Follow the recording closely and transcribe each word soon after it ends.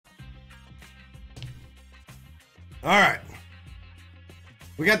All right.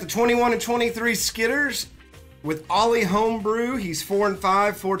 We got the 21 and 23 Skitters with Ollie Homebrew. He's 4-5,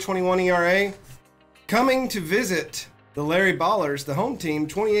 4.21 ERA. Coming to visit the Larry Ballers, the home team,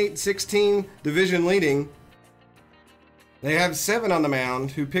 28-16 division leading. They have 7 on the mound,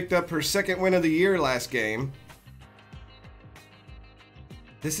 who picked up her second win of the year last game.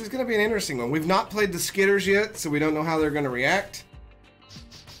 This is going to be an interesting one. We've not played the Skitters yet, so we don't know how they're going to react.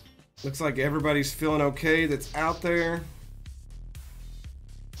 Looks like everybody's feeling okay that's out there.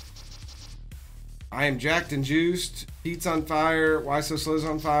 I am jacked and juiced. Pete's on fire. Why So Slow's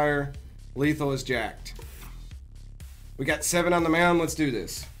on fire. Lethal is jacked. We got 7 on the mound. Let's do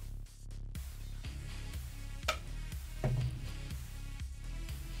this.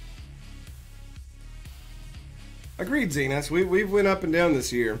 Agreed, Zenas. We've went up and down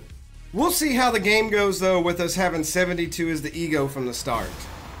this year. We'll see how the game goes, though, with us having 72 as the ego from the start.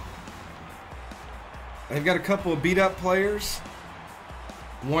 They've got a couple of beat-up players.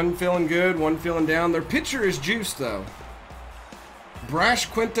 One feeling good, one feeling down. Their pitcher is juiced, though. Brash,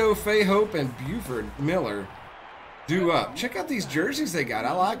 Quinto, Fay Hope, and Buford Miller due up. Check out these jerseys they got.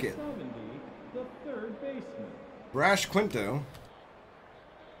 I like it. Brash Quinto.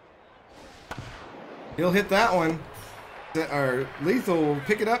 He'll hit that one. Or Lethal will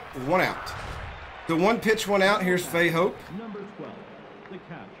pick it up. 1 out. The 1 pitch, 1 out. Here's Fay Hope. Number 12, the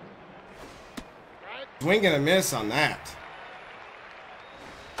catcher. Swing and a miss on that.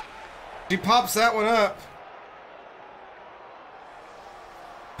 She pops that one up.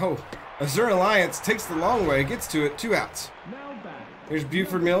 Oh, Azure Alliance takes the long way. Gets to it. 2 outs. Here's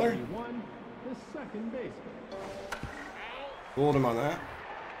Buford Miller. The second baseman. Fooled him on that.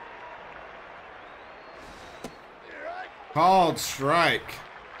 Called strike.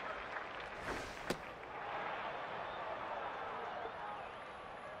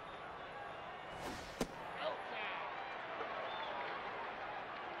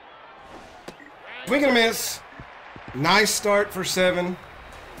 Swing and a miss. Nice start for 7.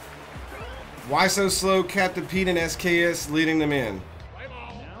 Why So Slow, Captain Pete, and SKS leading them in.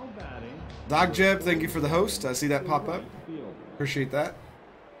 Dog Jeb, thank you for the host. I see that pop up. Appreciate that.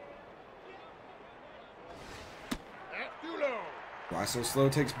 Why So Slow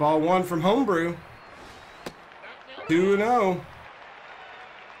takes ball 1 from Homebrew. 2-0.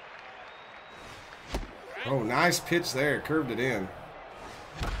 Oh, nice pitch there. Curved it in.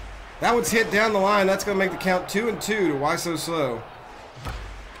 That one's hit down the line. That's going to make the count 2-2 to Why So Slow.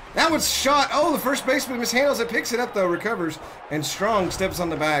 That one's shot. Oh, the first baseman mishandles it. Picks it up, though. Recovers. And Strong steps on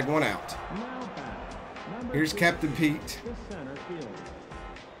the bag. 1 out. Here's Captain Pete.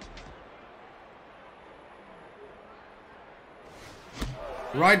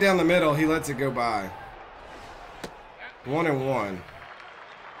 Right down the middle, he lets it go by. 1-1.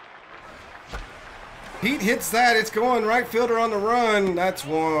 Pete hits that. It's going right fielder on the run. That's 2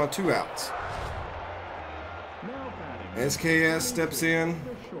 outs. SKS steps in.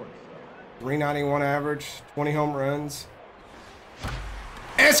 391 average, 20 home runs.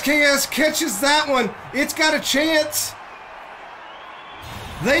 SKS catches that one. It's got a chance.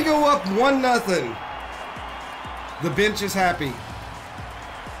 They go up 1-0. The bench is happy.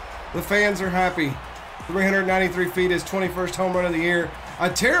 The fans are happy. 393 feet, his 21st home run of the year. A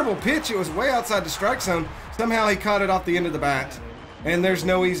terrible pitch. It was way outside the strike zone. Somehow he caught it off the end of the bat. And there's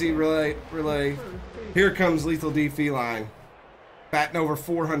no easy relay. Here comes Lethal D Feline. Batting over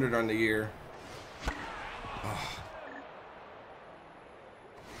 400 on the year. Oh.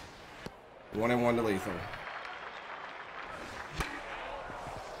 1-1 to Lethal.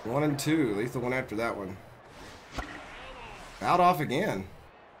 1-2. Lethal went after that one. Out off again.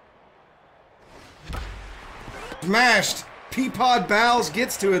 Smashed. Peapod Bowles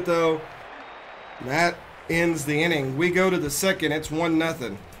gets to it, though. That ends the inning. We go to the second. It's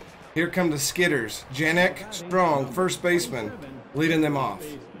 1-0. Here come the Skitters. Janek Strong, first baseman, leading them off.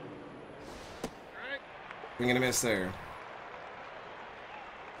 We're going to miss there.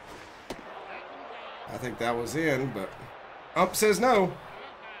 I think that was in, but Ump says no.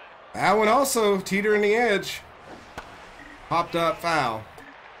 That one also teetering the edge. Popped up foul.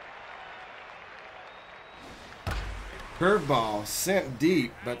 Curveball sent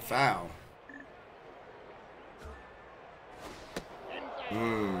deep, but foul.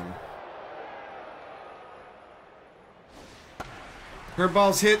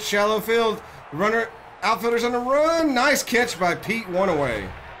 Curveball's hit, shallow field. Runner, outfielder's on the run. Nice catch by Pete, 1 away.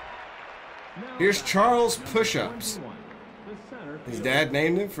 Here's Charles Push-Ups. His dad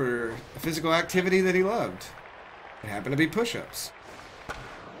named him for a physical activity that he loved. It happened to be push-ups.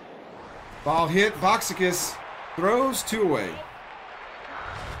 Ball hit, Boxicus throws 2 away.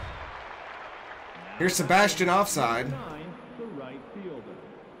 Here's Sebastian offside. 9, the right fielder.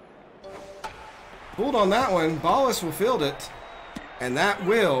 Pulled on that one. Ballas will field it. And that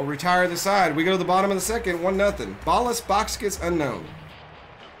will retire the side. We go to the bottom of the second, 1-0. Ballas, Boxkis, unknown.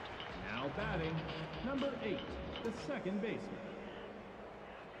 Now batting, number 8, the second baseman.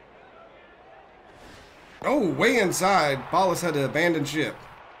 Oh, way inside. Ballas had to abandon ship.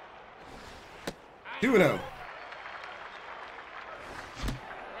 2-0.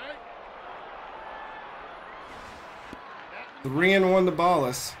 Three and 1 to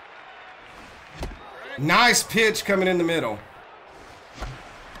Ballas. Nice pitch coming in the middle.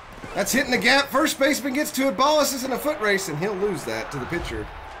 That's hitting the gap. First baseman gets to it. Ballas is in a foot race, and he'll lose that to the pitcher.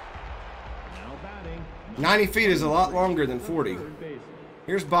 Now batting, 90 feet is a lot longer than 40.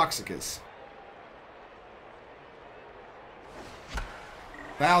 Here's Boxkis.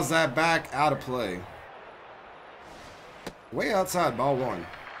 Fouls that back, out of play. Way outside, ball 1.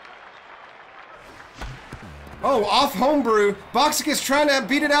 Oh, off homebrew. Boxkis trying to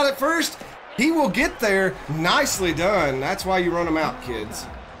beat it out at first. He will get there. Nicely done. That's why you run them out, kids.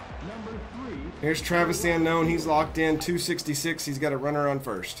 number 3, Here's Travis the Unknown. He's locked in. 266. He's got a runner on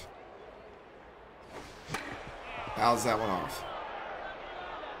first. Fouls that one off.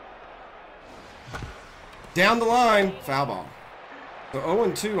 Down the line. Foul ball. So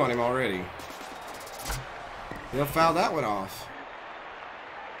 0-2 on him already. He'll foul that one off.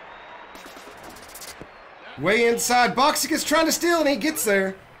 Way inside. Boxkis trying to steal, and he gets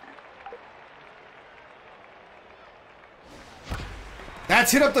there.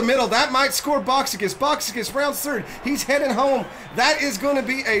 That's hit up the middle. That might score Boxkis. Boxkis rounds third. He's heading home. That is going to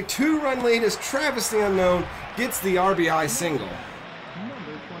be a 2-run lead as Travis the Unknown gets the RBI single. number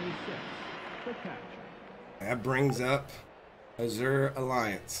 26, the catcher. That brings up Azure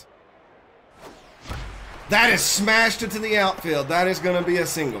Alliance. That is smashed into the outfield. That is going to be a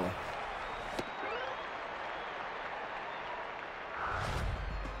single.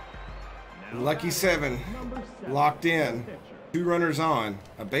 Lucky 7 Number 7, locked in. pitcher. 2 runners on.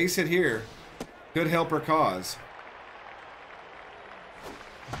 A base hit here could help her cause.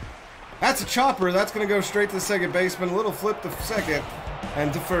 That's a chopper. That's going to go straight to the second baseman. A little flip to second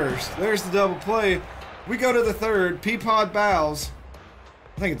and to first. There's the double play. We go to the third. Peapod bows.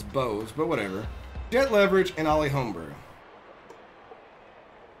 I think it's bows, but whatever. Jet leverage and Ollie homebrew.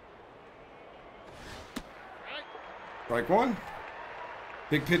 Strike 1.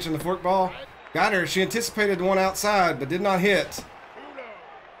 Big pitch in the fork ball. Got her. She anticipated the one outside, but did not hit.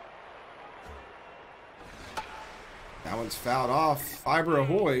 That one's fouled off. Fiber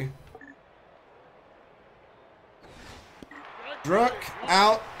ahoy. Struck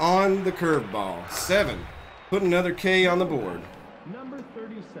out on the curveball. 7. Put another K on the board. Number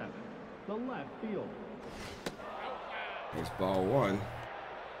 37, the left fielder. There's ball 1.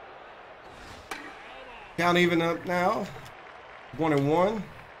 Count even up now. 1-1.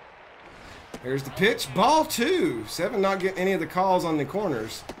 There's the pitch. Ball 2. 7 not getting any of the calls on the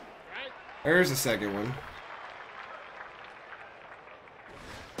corners. There's the second one.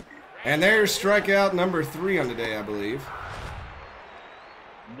 And there's strikeout number 3 on the day, I believe.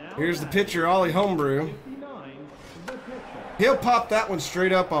 Now Here's the batting, pitcher, Ollie homebrew. 59, the pitcher. He'll pop that one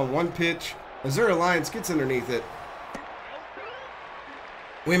straight up on 1 pitch. Azure Alliance gets underneath it.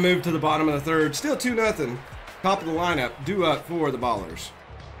 We move to the bottom of the third. Still 2-0. Top of the lineup, due up for the Ballers.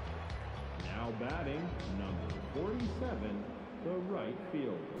 Now batting, number 47, the right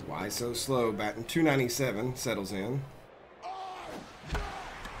fielder. Why so slow? Batting 297, settles in.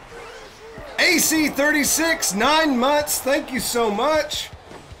 AC 36, 9 months. Thank you so much.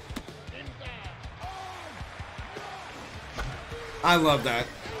 I love that.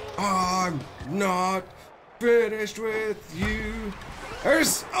 I'm not finished with you.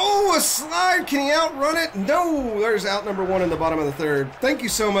 There's, oh, a slide. Can he outrun it? No. There's out number 1 in the bottom of the third. Thank you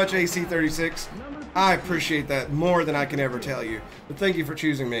so much, AC 36. I appreciate that more than I can ever tell you. But thank you for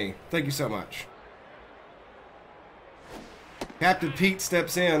choosing me. Thank you so much. Captain Pete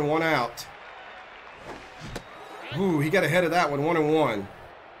steps in, 1 out. Ooh, he got ahead of that one, 1-1.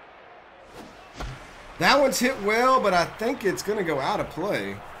 That one's hit well, but I think it's going to go out of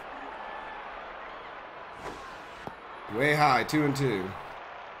play. Way high, 2-2.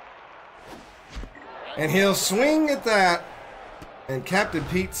 And he'll swing at that. And Captain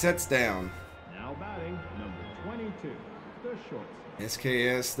Pete sets down. Now batting, number 22, the shortstop.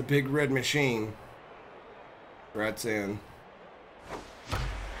 SKS, the big red machine. Rats in.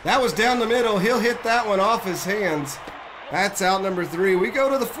 That was down the middle. He'll hit that one off his hands. That's out number 3. We go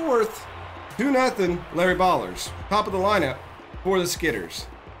to the fourth. 2-0, Larry Ballers. Top of the lineup for the Skitters.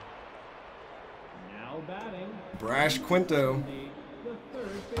 Now batting, Brash Quinto. the third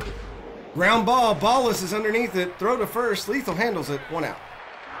baseman. Ground ball. Ballas is underneath it. Throw to first. Lethal handles it. 1 out.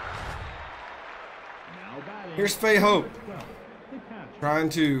 Here's Faye Hope. Trying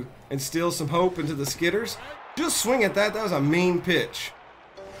to instill some hope into the Skitters. Just swing at that. That was a mean pitch.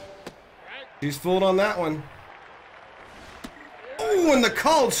 She's fooled on that one. Oh, and the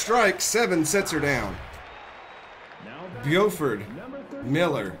called strike. 7 sets her down. Beauford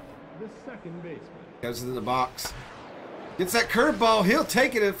Miller goes to the box. Gets that curveball. He'll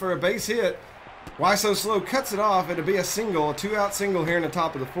take it for a base hit. Why So Slow cuts it off. It'll be a single, a 2-out single here in the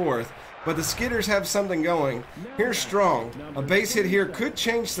top of the 4th. But the Skitters have something going. Here's Strong. A base hit here could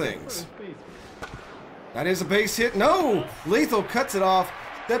change things. That is a base hit. No! Lethal cuts it off,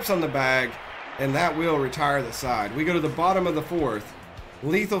 steps on the bag, and that will retire the side. We go to the bottom of the 4th.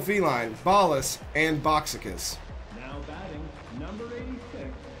 Lethal Feline, Ballas, and Boxicus. Now batting, number 86,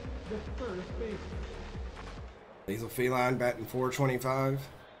 the first baseman. Lethal Feline batting .425.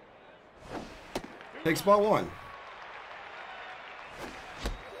 Takes ball 1.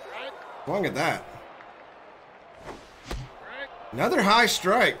 Swung at that. Another high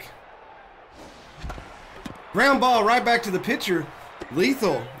strike. Ground ball right back to the pitcher.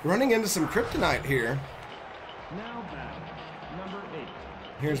 Lethal running into some kryptonite here. Now batting, number 8.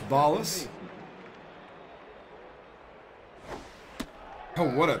 Here's Ballas.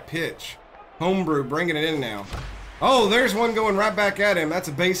 Oh, what a pitch. Homebrew bringing it in now. Oh, there's one going right back at him. That's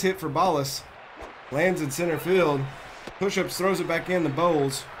a base hit for Ballas. Lands in center field. Push-ups, throws it back in the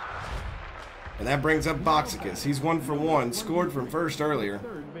bowls. And that brings up Boxicus. He's 1 for 1. Scored from first earlier.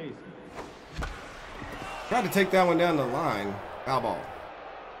 Tried to take that one down the line. Foul ball.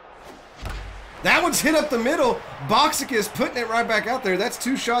 That one's hit up the middle. Boxicus putting it right back out there. That's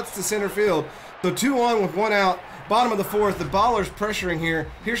 2 shots to center field. So 2 on with 1 out. Bottom of the 4th. The Baller's pressuring here.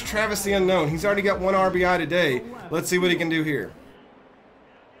 Here's Travis the Unknown. He's already got 1 RBI today. Let's see what he can do here.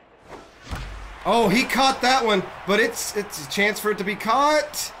 Oh, he caught that one, but it's a chance for it to be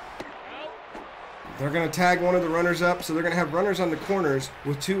caught. They're going to tag one of the runners up, so they're going to have runners on the corners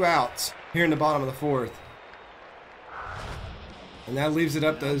with 2 outs here in the bottom of the 4th. And that leaves it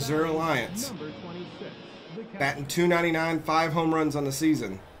up to Azure Alliance. Batting .299, 5 home runs on the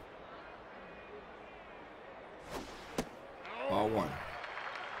season. Ball 1.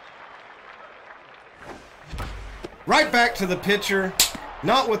 Right back to the pitcher.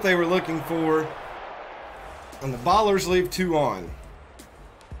 Not what they were looking for. And the Ballers leave 2 on.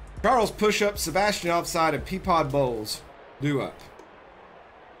 Charles push-up, Sebastian offside, and Peapod Bowles due up.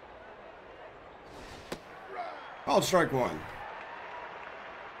 Called strike 1.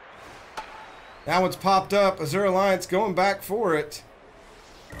 That one's popped up. Azure Alliance going back for it.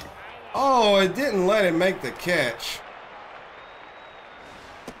 Oh, it didn't let him make the catch.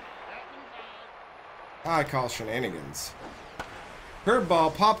 I call shenanigans.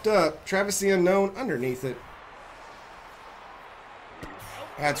 Curveball popped up. Travis the Unknown underneath it.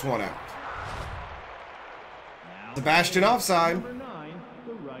 That's 1 out. Sebastian offside. Number 9,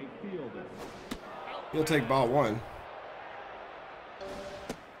 the right fielder. He'll take ball 1.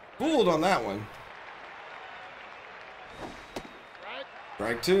 Fooled on that one.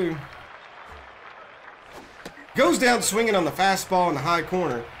 Strike 2. Goes down swinging on the fastball in the high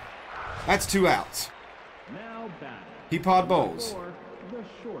corner. That's 2 outs. Now batting. Peapod Bowles. The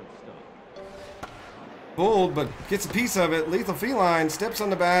shortstop. Fooled, but gets a piece of it. Lethal Feline steps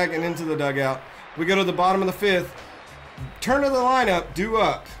on the bag and into the dugout. We go to the bottom of the 5th. Turn of the lineup, due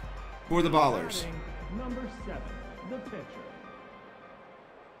up for the Ballers. Number 7, the pitcher.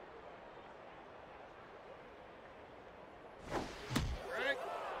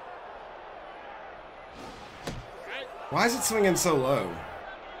 Why is it swinging so low?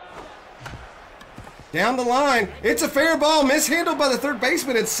 Down the line. It's a fair ball. Mishandled by the 3rd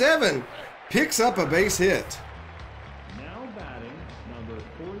baseman at 7. Picks up a base hit. Now batting, number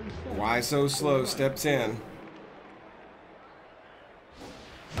 47. Why So Slow steps in.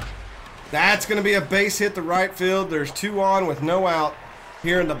 That's going to be a base hit to right field. There's 2 on with no out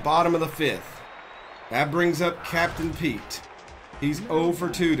here in the bottom of the 5th. That brings up Captain Pete. He's 0 for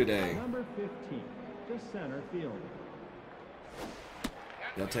 2 today. Number 15, the center fielder.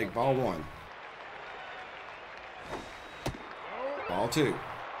 They'll take ball 1. Ball 2.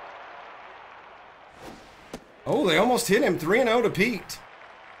 Oh, they almost hit him. 3-0 to Pete.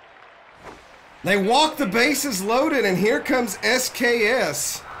 They walk the bases loaded, and here comes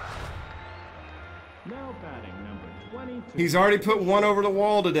SKS. Now batting, number 22. He's already put 1 over the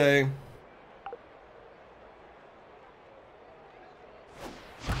wall today.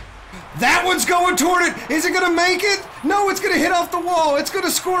 That one's going toward it. Is it going to make it? No, it's going to hit off the wall. It's going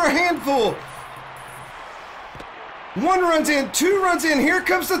to score a handful. 1 runs in, 2 runs in. Here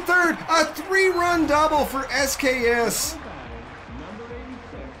comes the third. A 3-run double for SKS.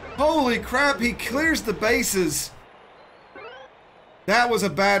 Holy crap, he clears the bases. That was a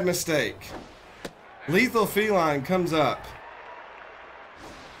bad mistake. Lethal Feline comes up.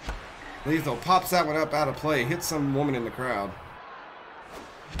 Lethal pops that one up out of play. Hits some woman in the crowd.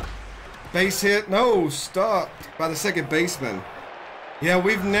 Base hit. No, stopped by the second baseman. Yeah,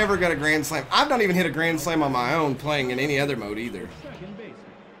 we've never got a grand slam. I've not even hit a grand slam on my own playing in any other mode either.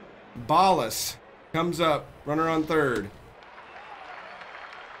 Ballas comes up. Runner on third.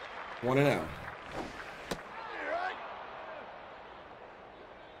 1-0.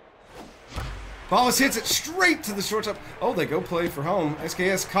 Ballas hits it straight to the shortstop. Oh, they go play for home.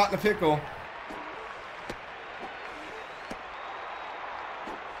 SKS caught in a pickle.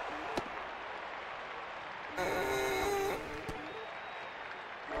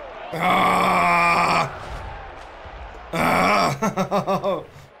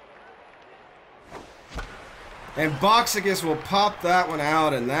 And Boxicus will pop that one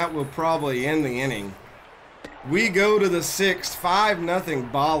out, and that will probably end the inning. We go to the 6th,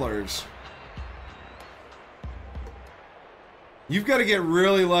 5-0 Ballers. You've got to get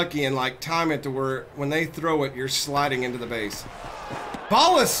really lucky and like time it to where when they throw it, you're sliding into the base.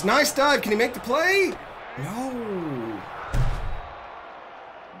 Ballas, nice dive. Can he make the play? No.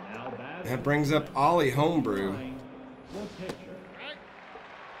 That brings up Ollie Homebrew.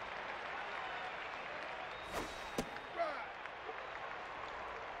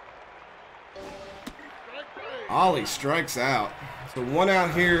 Ollie strikes out. So 1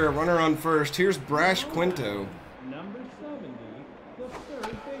 out here, runner on first. Here's Brash Quinto. Number 70, the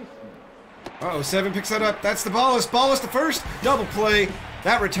third baseman. Uh-oh, 7 picks that up. That's the Ballas. Ballas to first. Double play.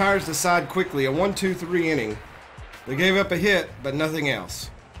 That retires the side quickly. A 1-2-3 inning. They gave up a hit, but nothing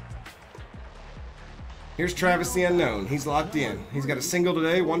else. Here's Travis the Unknown. He's locked in. He's got a single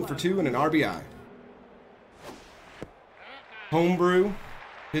today, 1 for 2, and an RBI. Homebrew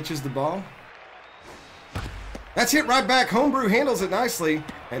pitches the ball. That's hit right back. Homebrew handles it nicely,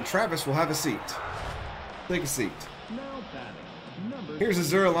 and Travis will have a seat. Take a seat. Here's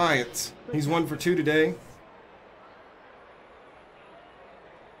Azure Alliance. He's 1 for 2 today.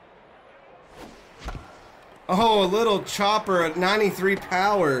 Oh, a little chopper at 93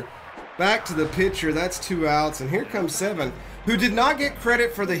 power. Back to the pitcher. That's 2 outs. And here comes 7, who did not get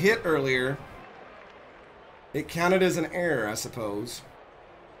credit for the hit earlier. It counted as an error, I suppose.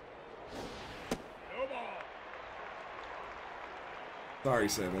 Sorry,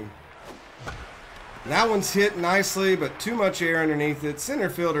 7. That one's hit nicely, but too much air underneath it. Center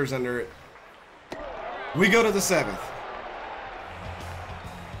fielder's under it. We go to the 7th.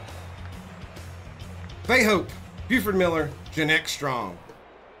 Bayhope, Buford Miller, Janek Strong.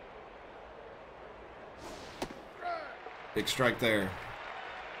 Big strike there.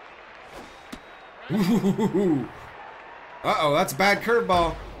 Ooh. Uh-oh, that's a bad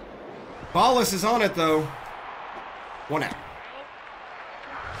curveball. Ballas is on it, though. 1 out.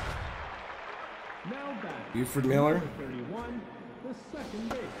 Buford Miller.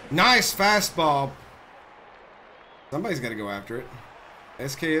 Nice fastball. Somebody's got to go after it.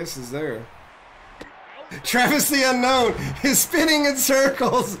 SKS is there. Travis the Unknown is spinning in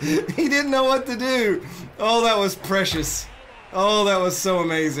circles. He didn't know what to do. Oh, that was precious. Oh, that was so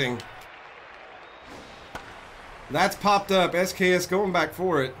amazing. That's popped up. SKS going back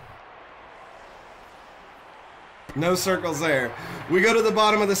for it. No circles there. We go to the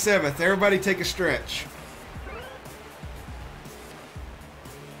bottom of the 7th. Everybody take a stretch.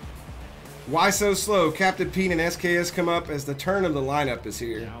 Why so slow? Captain Pete and SKS come up as the turn of the lineup is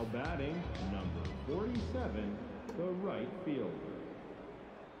here. Now batting, number 47, the right fielder.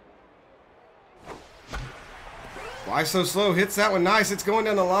 Why so slow? Hits that one nice. It's going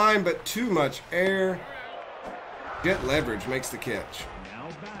down the line, but too much air. Jet leverage makes the catch.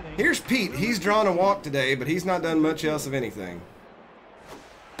 Here's Pete. He's drawn a walk today, but he's not done much else of anything.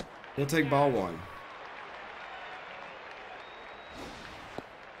 He'll take ball 1.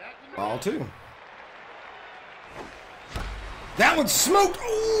 Ball 2. That one smoked.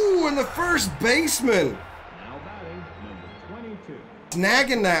 Ooh, and the first baseman. Now batting, number 22.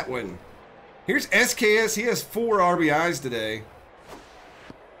 Snagging that one. Here's SKS. He has 4 RBIs today.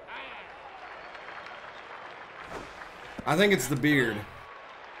 I think it's the beard.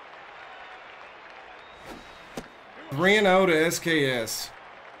 3-0 to SKS.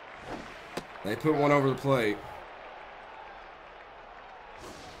 They put one over the plate.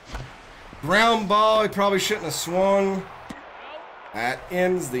 Ground ball, he probably shouldn't have swung. That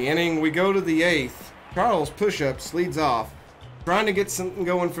ends the inning. We go to the 8th. Charles push-ups leads off. Trying to get something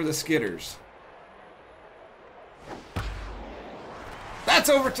going for the Skitters.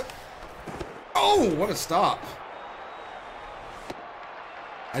 overtime. Oh, what a stop.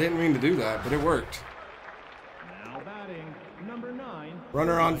 I didn't mean to do that, but it worked. Now batting, number 9.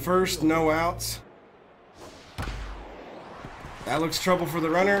 Runner on first, no outs. That looks trouble for the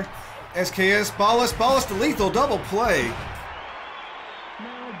runner. SKS, ball to lethal, double play.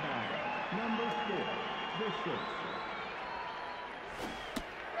 Now batting, number 4, Bishop.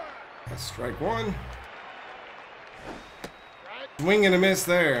 That's strike one. Swing and a miss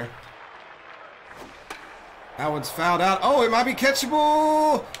there. That one's fouled out. Oh, it might be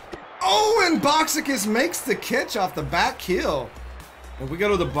catchable. Oh, and Boxicus makes the catch off the back heel. And we go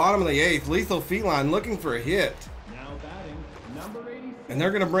to the bottom of the 8th. Lethal Feline looking for a hit. Now batting, number 86. And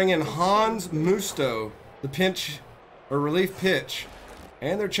they're going to bring in Hans Musto, the pinch or relief pitch.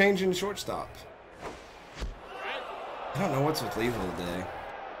 And they're changing shortstop. I don't know what's with Lethal today.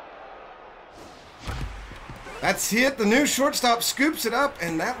 That's hit. The new shortstop scoops it up,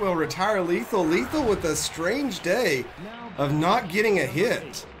 and that will retire Lethal. Lethal with a strange day of not getting a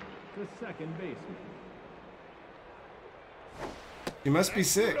hit. The second baseman. He must be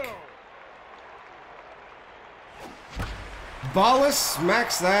sick. Ballas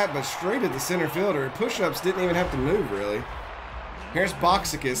smacks that, but straight at the center fielder. Push-ups didn't even have to move, really. Here's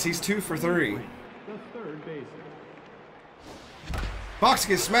Boxicus. He's 2 for 3. The third baseman.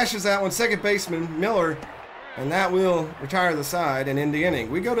 Boxicus smashes that one. Second baseman, Miller. And that will retire the side and end the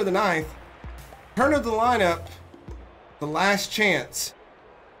inning. We go to the 9th. Turn of the lineup. The last chance.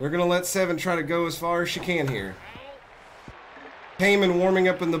 They're going to let 7 try to go as far as she can here. Heyman warming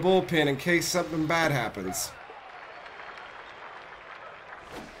up in the bullpen in case something bad happens.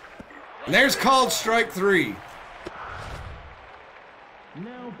 And there's called strike 3.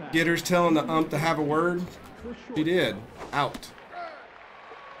 Now batting, Skitters telling the ump to have a word. the short. She did. Out.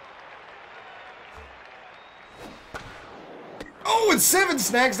 Oh, and 7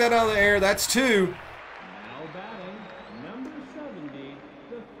 snags that out of the air. That's 2. Now batting, number 70,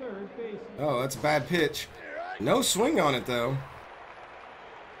 the third baseman. Oh, that's a bad pitch. No swing on it, though.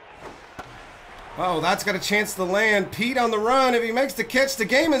 Oh, that's got a chance to land. Pete on the run. If he makes the catch, the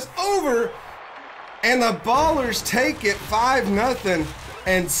game is over. And the Ballers take it 5-0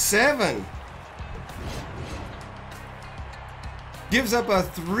 and 7. Gives up a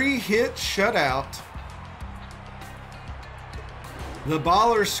 3-hit shutout. The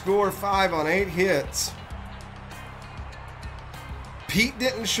Ballers score 5 on 8 hits. Pete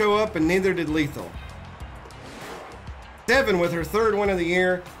didn't show up, and neither did Lethal. 7 with her 3rd win of the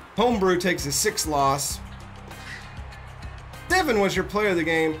year. Homebrew takes his 6th loss. 7 was your player of the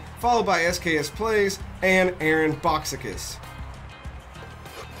game, followed by SKS Plays and Aaron Boxicus.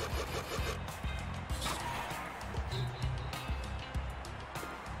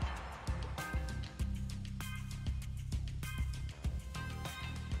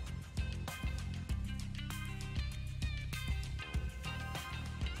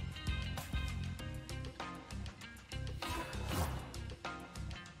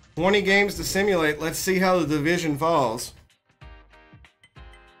 $20 games to simulate. Let's see how the division falls.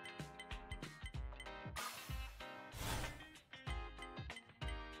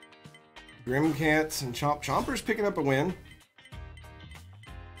 Grim Cats and Chompers picking up a win.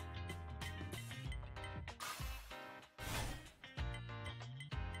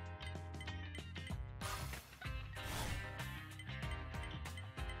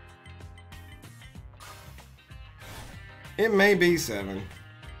 It may be 7.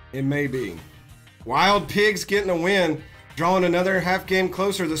 It may be. Wild Pigs getting a win, drawing another half game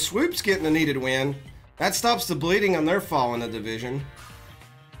closer. The Swoops getting a needed win. That stops the bleeding on their fall in the division.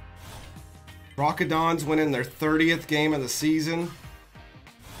 Crocodons winning their 30th game of the season.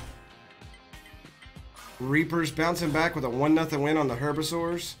 Reapers bouncing back with a 1-0 win on the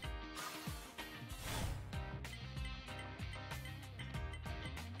Herbivores.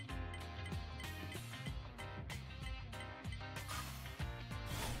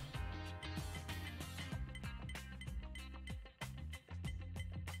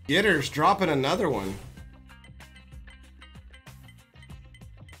 Skitters dropping another one.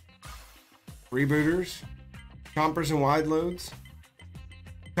 Rebooters, Chompers and Wide Loads.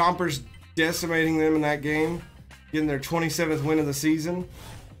 Chompers decimating them in that game, getting their 27th win of the season.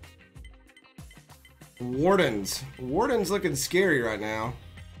 Wardens looking scary right now.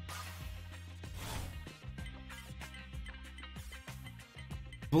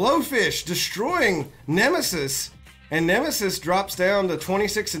 Blowfish destroying Nemesis. And Nemesis drops down to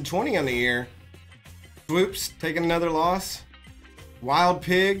 26-20 on the year. Swoops taking another loss. Wild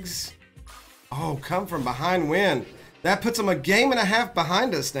Pigs. Oh, come from behind win. That puts them a game and a half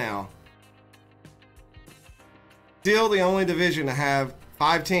behind us now. Still the only division to have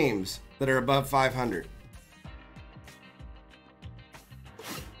 5 teams that are above 500.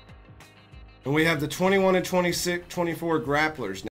 And we have the 21 and 26, 24 grapplers now.